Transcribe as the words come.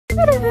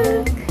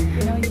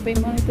You know, you pay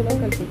money to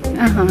local people.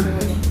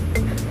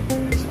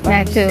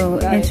 Back to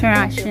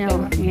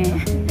international. Yeah.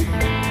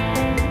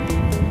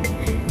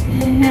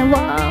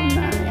 Wow,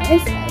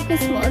 nice. I can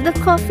smell the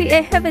coffee.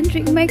 I haven't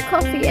drank my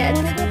coffee yet.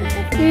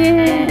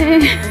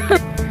 Yeah.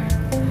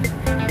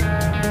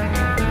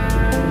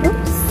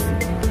 Oops.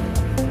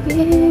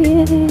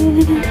 Yeah.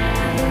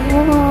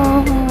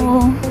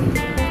 Whoa.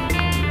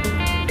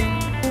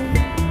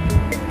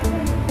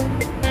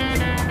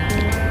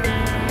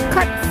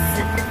 Cuts.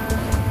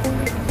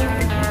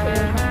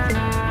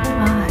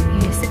 Ah,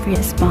 here's the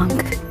Prius bunk.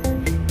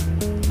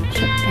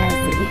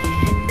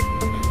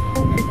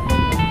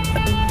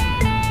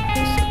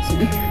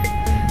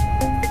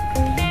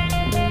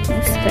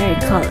 Very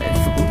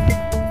colorful.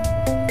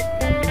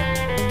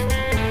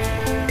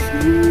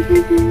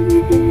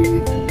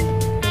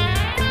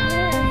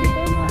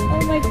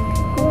 Oh my gosh.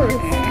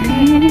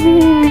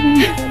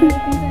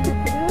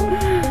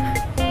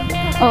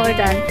 All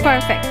done.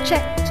 Perfect.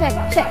 Check, check,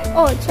 check.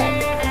 Oh, check.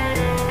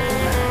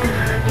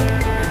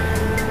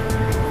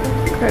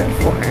 Curve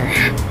 4.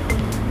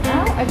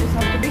 Now I just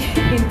have to be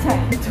in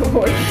time to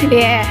work.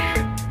 Yeah.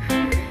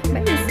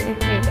 But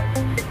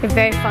it's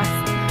very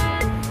fast.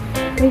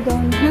 We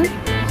don't, huh?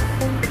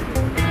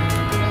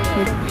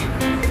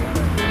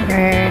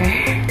 We're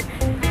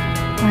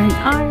on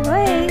our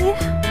way.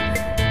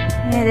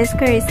 Yeah, the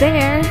square is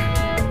there.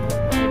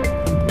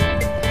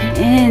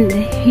 And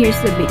here's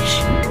the beach.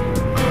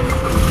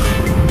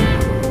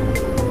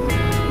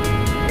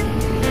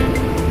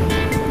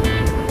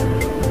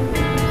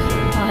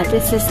 Oh,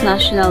 this is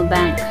National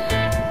Bank.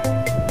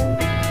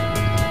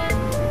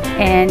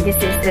 And this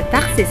is the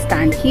taxi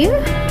stand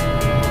here.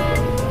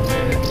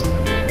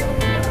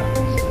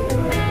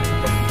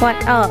 What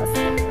else?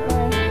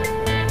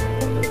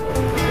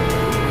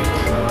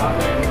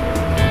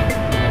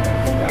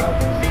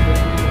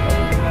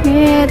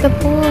 Yeah, the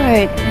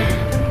port.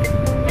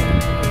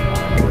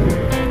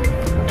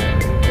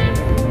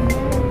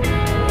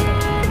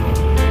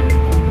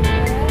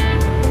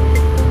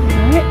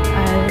 Alright,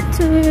 I'll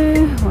do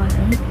one.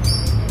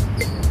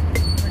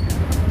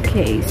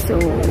 Okay, so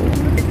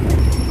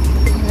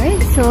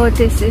alright, so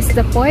this is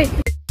the port.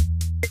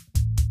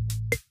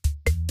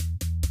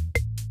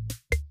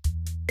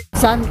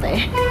 Zante.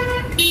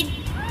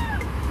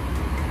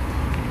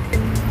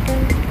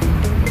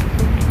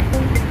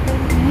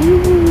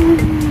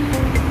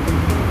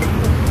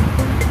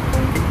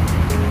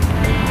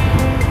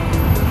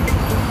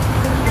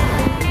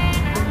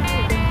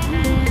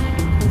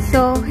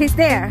 So he's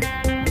there.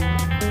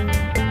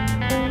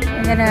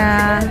 I'm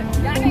gonna.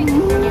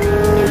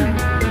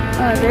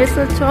 Oh, there's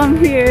a tram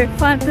here.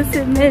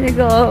 Fantasy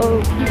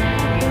Mini-Go.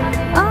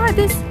 Oh,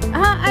 this.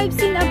 I've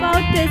seen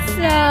about this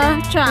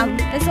tram.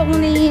 It's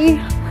only,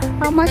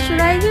 how much should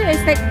I do?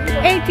 It's like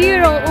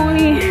 €8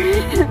 only.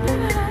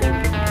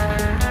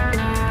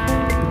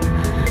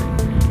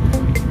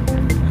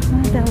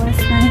 Oh, that was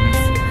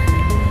nice.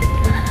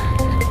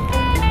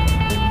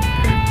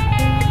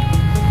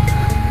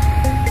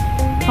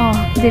 Oh,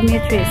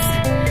 Demetrius,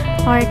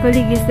 our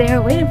colleague, is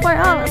there waiting for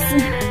us.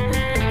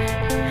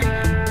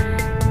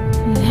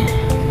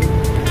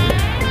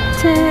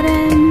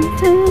 Ta-dan,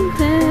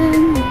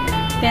 ta-dan.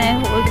 Can I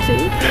hold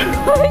two?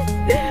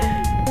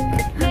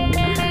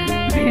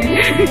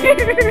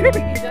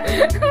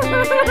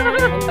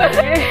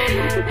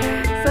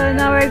 So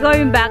now we're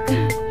going back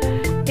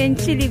in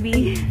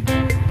Tsilivi.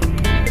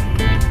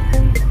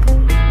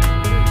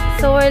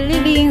 So we're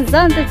leaving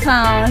Zante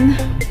town.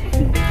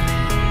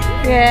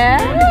 Yeah.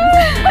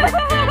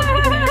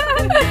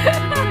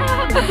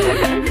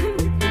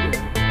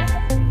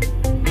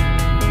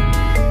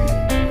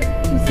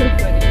 She's so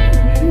funny.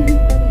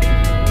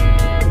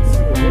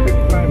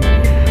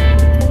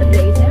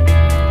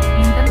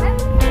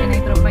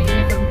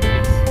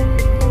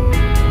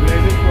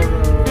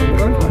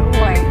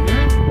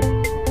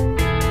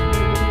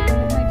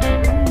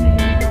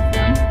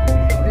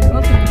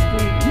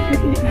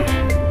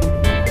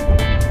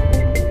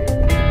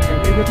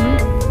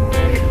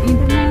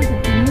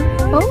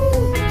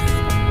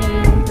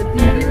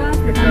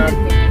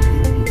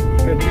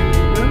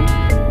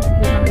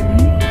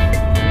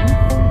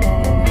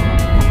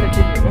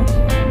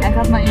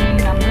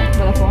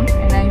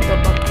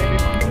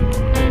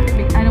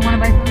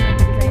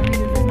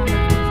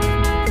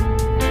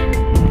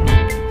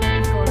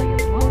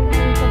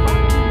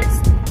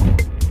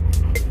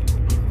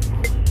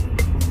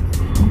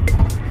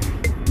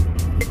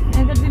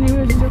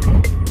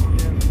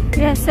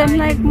 Yes, I'm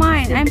like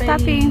mine. I'm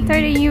tapping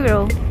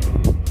 €13.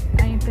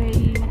 I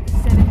pay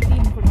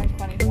 17 for my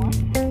Spanish one.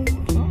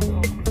 So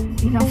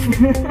enough.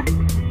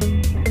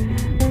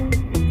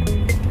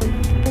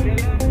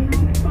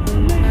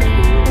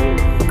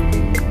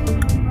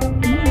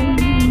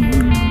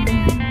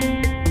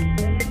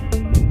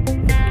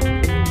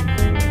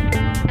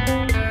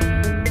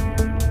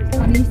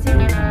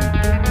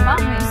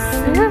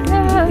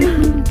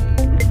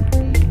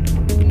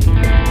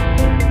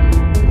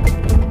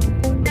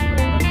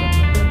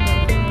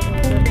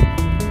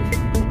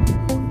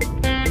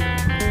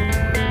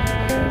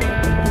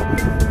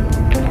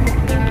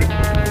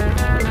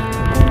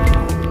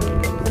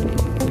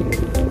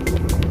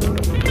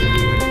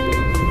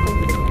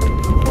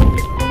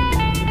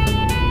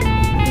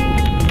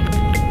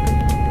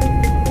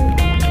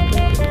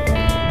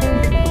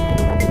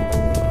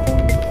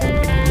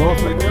 boss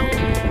video?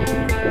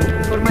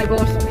 For my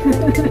boss.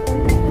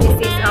 This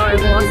is our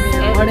boss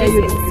and this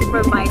is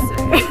supervisor.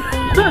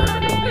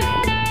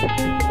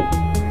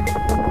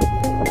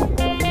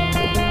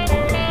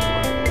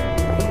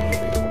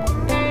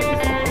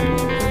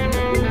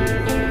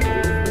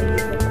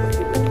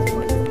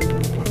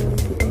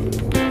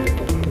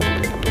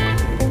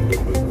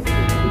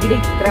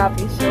 Greek trap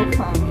is so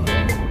funny.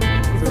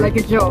 It's like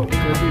a joke.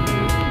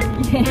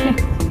 Yeah.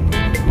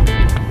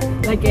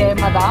 Like a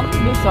Madame,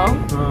 this song.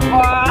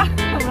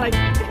 I'm like,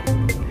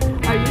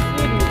 are you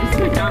serious?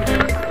 Are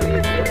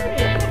you serious?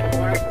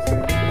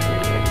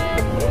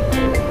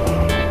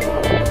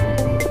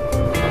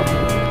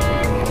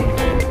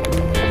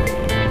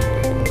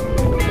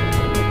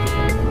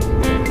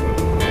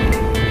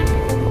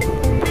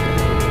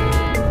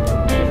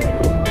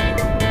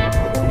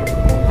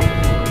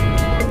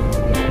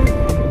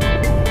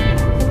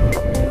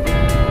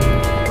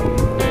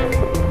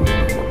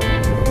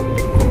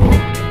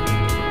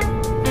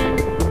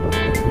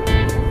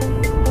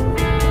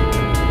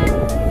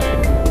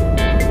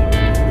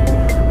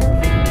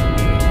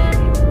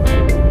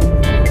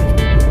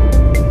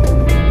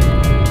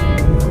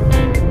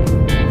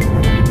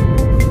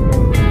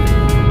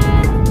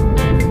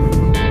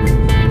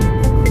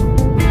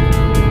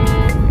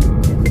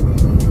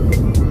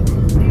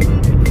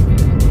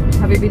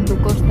 Have you been to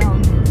Coast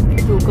Town?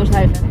 To Coast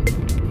Island?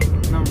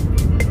 No.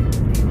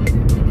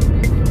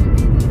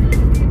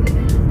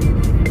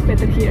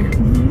 Better here.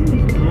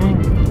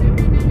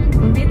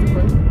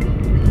 Beautiful.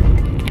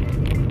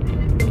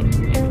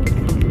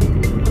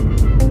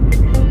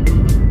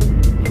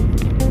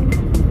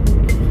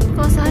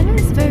 Coast Island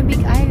is a very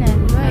big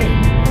island, right?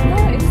 No,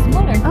 it's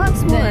smaller. Oh, it's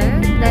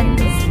smaller than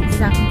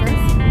Zante.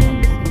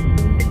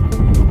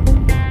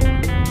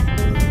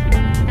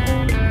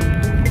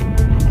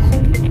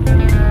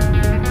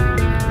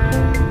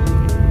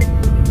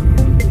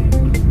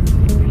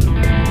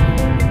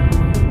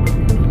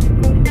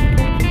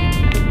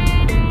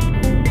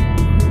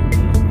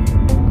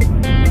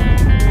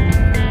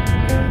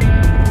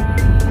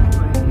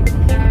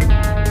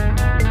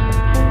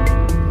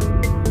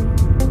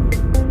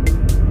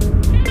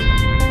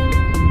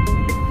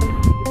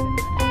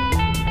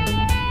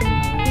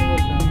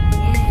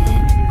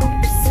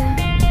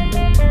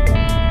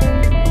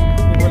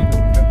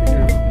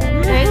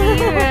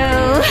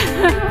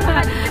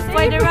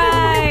 For the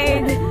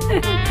ride!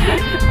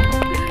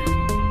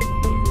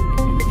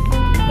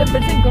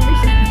 10%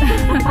 commission.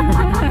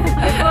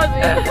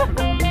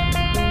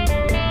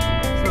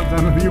 So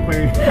then you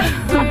pay.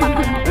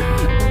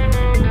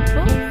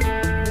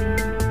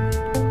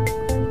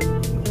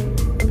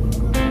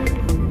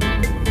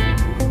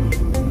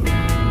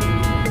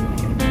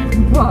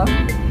 Wow.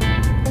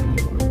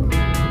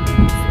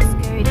 It's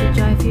scary to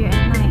drive here at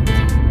night.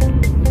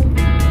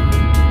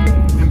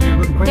 And you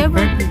would pay There were-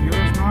 20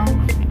 euros now?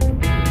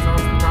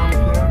 South to come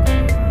here?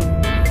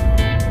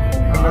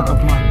 A lot of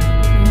money.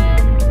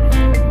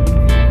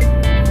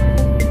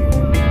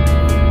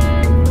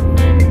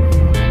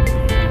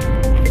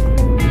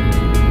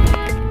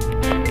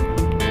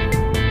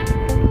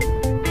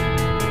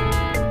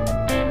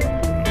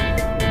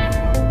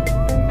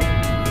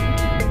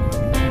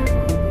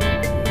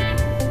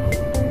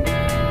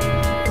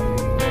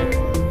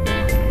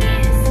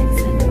 Yes,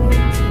 it's a road.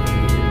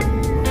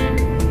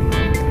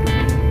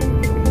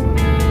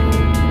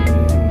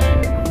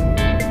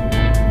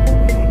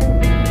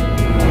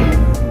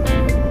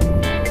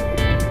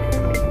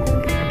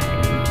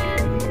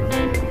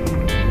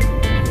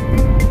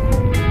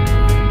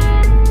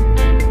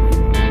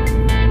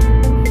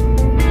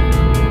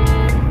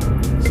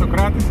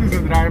 Socrates is a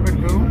driver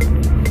too.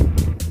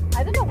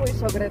 I don't know who is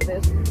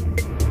Socrates.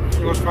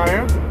 He was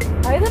fired.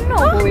 I don't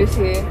know who is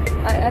he.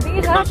 I think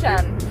he's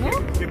Russian. No?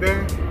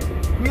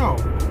 No.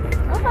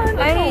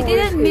 I I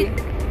didn't meet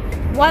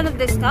one of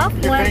the staff,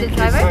 You one of the think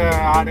he's driver.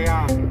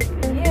 Aryan?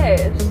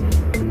 Yes.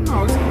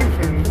 No, it's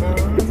different.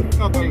 It's a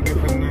totally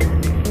different name.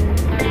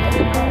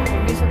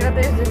 Maybe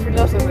Socrates is the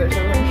philosopher.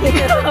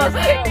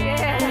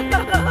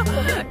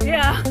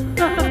 Yeah.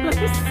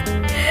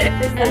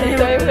 It's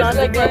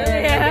like a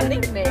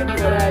nickname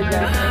for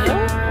Raja.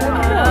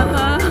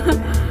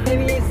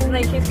 Maybe it's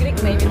like his Greek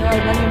name. You know,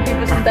 Albanian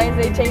people sometimes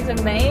they change their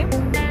name.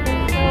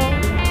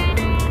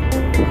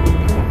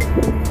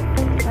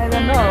 I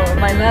don't know.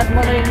 My last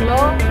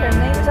mother-in-law, her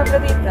name is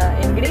Aphrodita.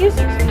 In Greece,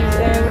 she's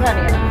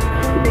Urania.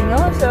 You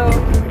know, so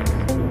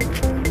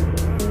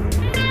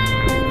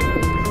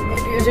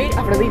you see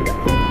Aphrodita.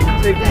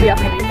 So it could be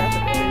Aphrodita.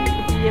 It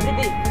could be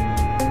everything.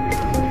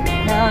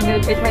 Now I'm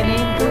gonna change my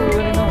name to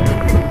I don't know.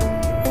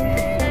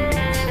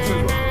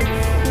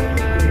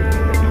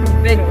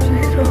 Venus.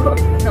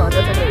 No,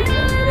 that's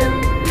Aphrodita.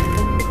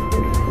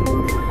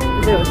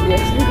 Zeus,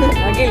 yes.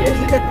 Achilles.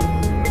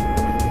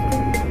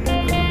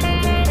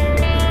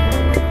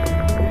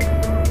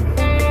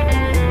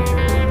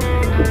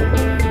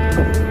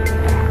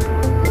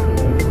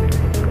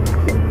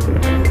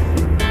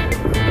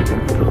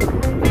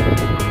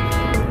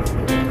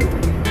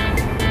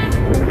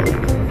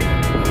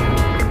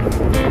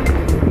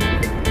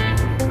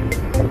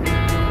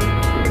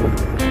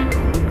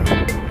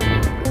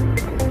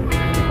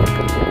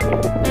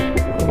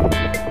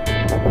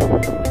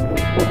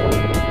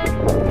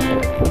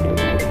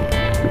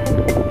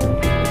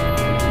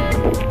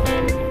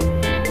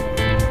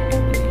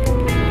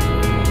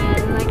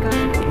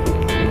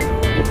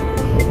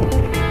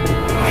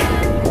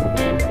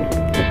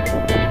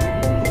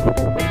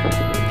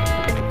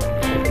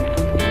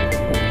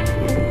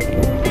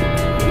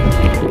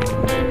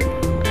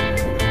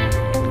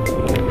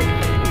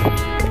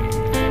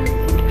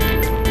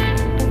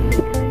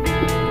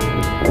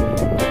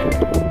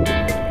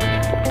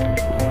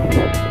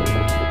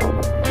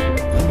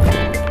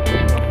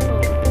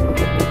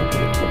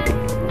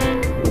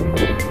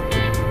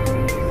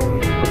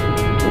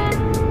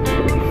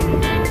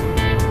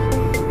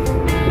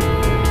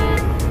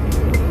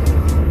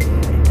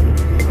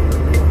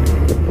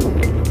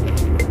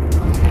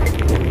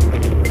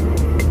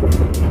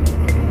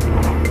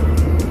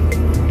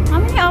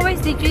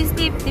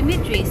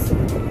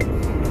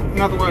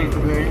 not well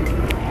today.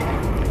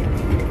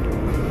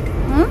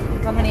 Huh?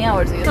 How many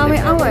hours do you How many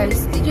sleep?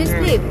 hours did you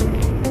sleep?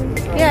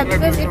 Yeah,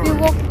 because if you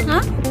walk,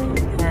 huh?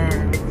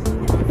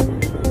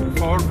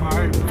 4 or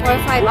 5. 4 or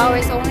 5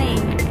 hours only.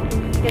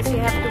 Because you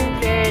have to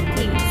prepare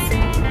things.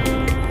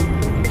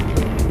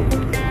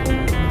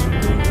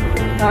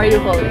 How are you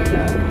holding with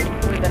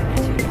the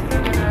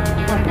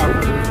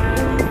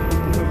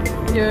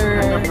you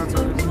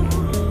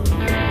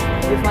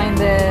find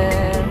the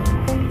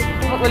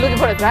we're looking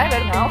for a driver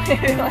now. You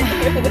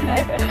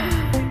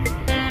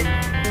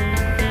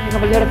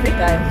have a lot of free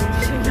time.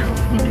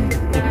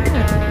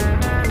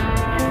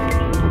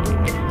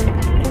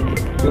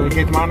 Do you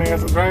get money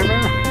as a driver?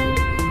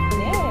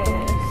 Yes.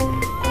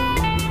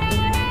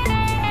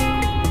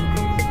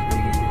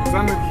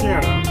 Zante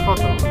here,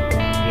 photo.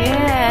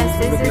 Yes,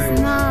 this is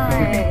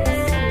nice.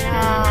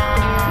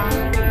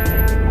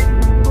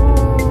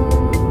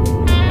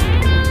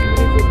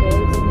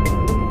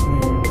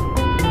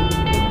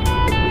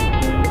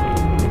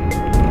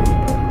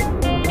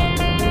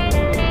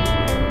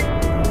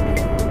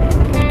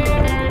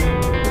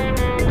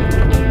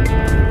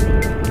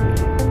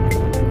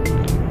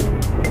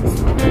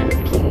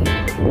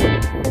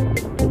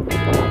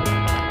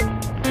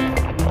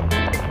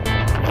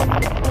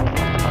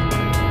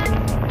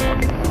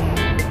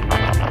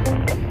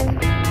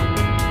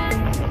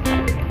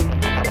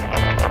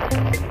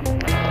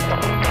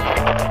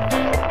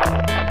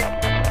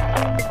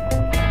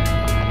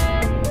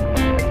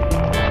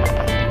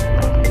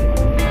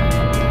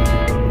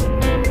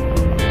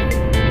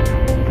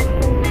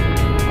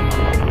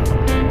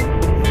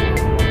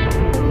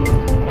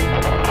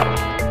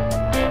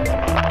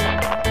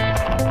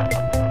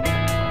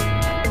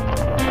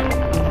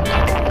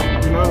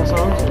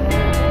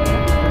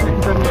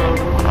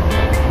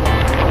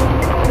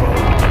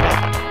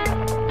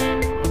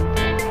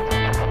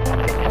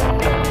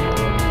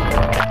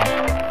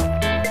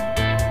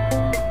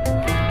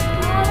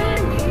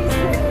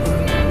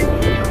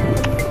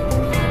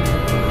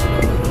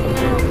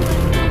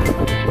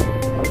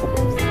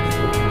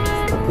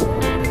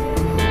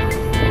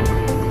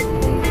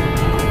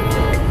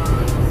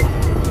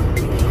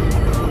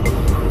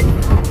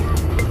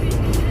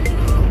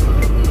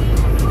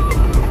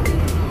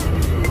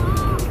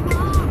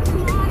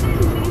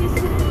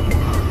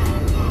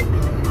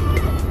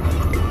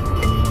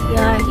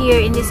 Yeah. Here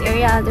in this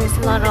area, there's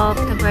a lot of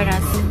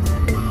tabernas.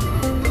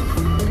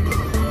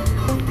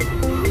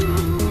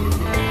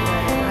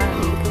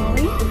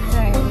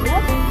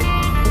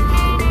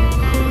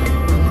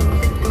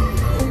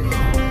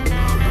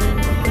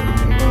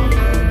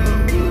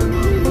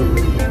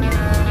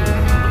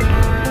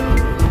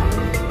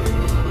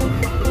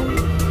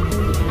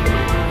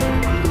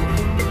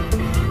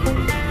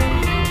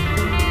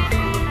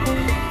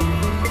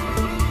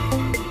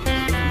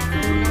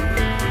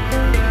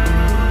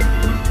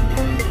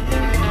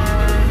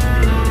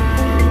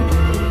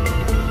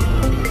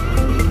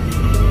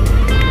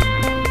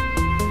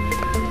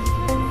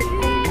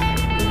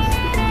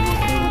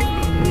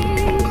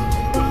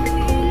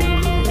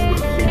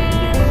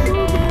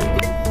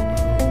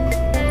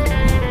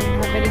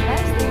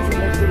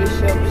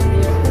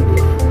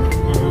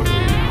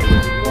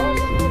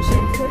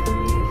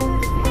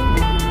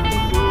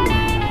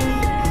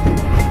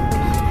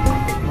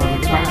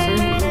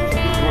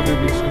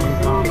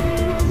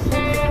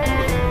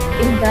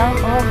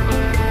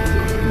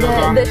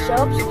 The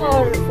shops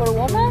for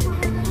women,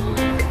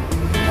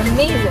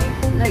 amazing.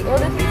 Like all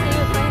the things that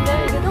you find there,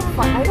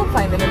 I don't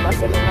find them in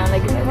Barcelona.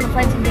 Like if I want to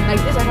find something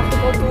like this, I have to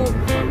go to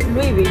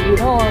Louis V, you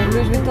know, or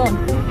Louis Vuitton,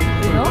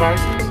 you know.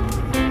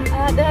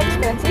 They're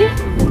expensive,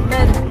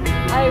 but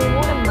I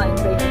wouldn't mind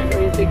paying for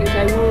it because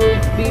I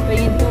would be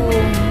paying to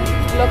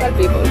local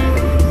people,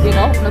 you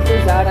know, not to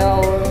Zara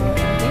or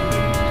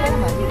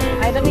anything.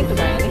 I don't need to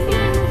buy anything,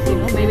 you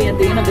know. Maybe at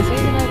the end of the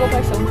season I go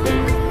buy something.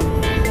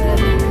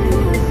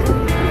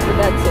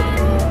 That's it.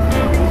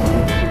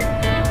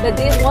 But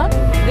this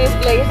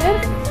blazer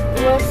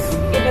was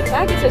in the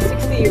tag, it says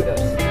 60 euros.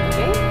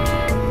 Okay?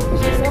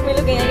 She saw me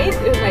looking at it,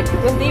 it was like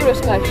 20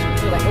 euros cash.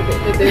 She was like, okay,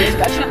 20 euros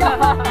cash.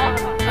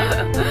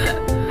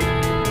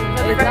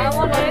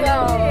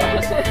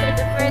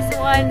 The first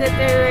one that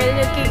they were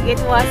looking, it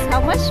was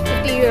how much?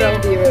 50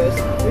 euros. 50 euros.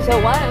 We saw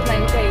one, I was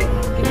like, okay,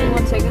 give me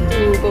 1 second to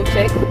go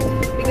check.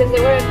 Because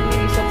there weren't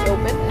many shops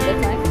open at that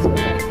time, so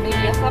like,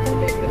 maybe I have to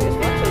pay for this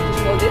one. So just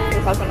hold it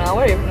for half an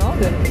hour, if not,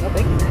 then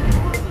nothing.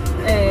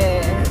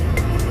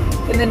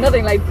 And then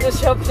nothing, like 2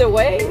 shops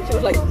away, she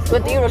was like,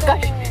 20 euros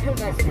cash. I was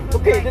like,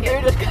 okay, 20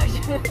 euros cash.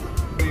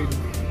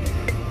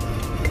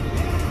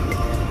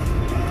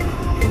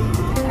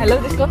 I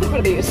love this content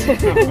for this.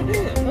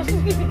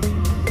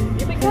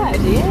 Give me cash,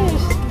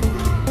 yes.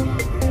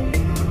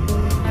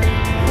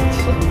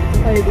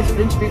 Oh, these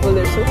French people,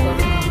 they're so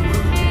funny.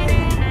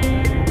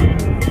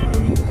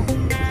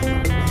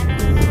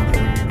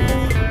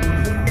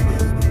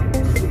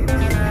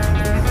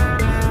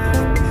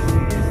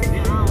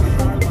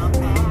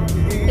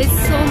 It's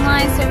so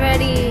nice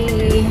already.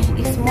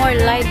 It's more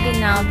lively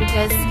now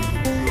because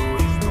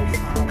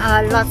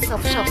lots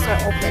of shops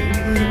are open,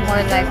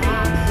 more likely.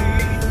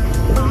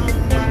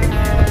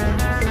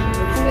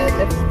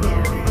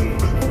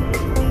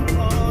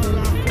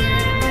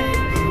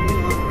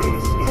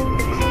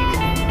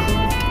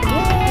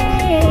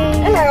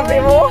 Hello,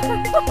 primo.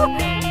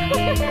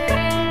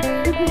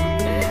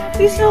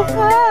 He's so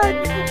fun.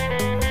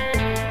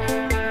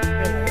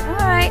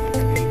 Alright.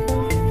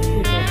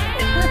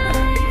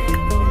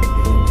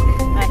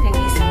 I think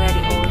he's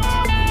already old.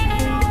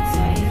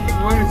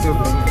 Why is it?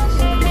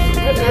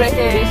 You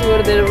reckon these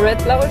were the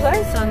red flowers are?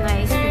 So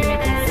nice.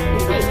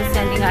 He's also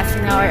sending us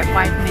in our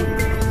apartment.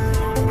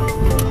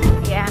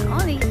 Yeah,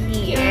 only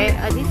here.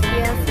 This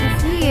else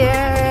is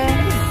here.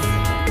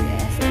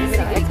 Yes, this is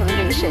our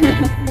accommodation.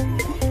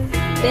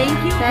 Thank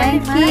you.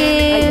 Thank very much.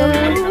 you.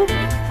 I go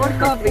for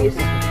coffees.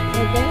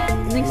 Okay.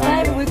 Next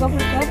time we go for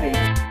coffee.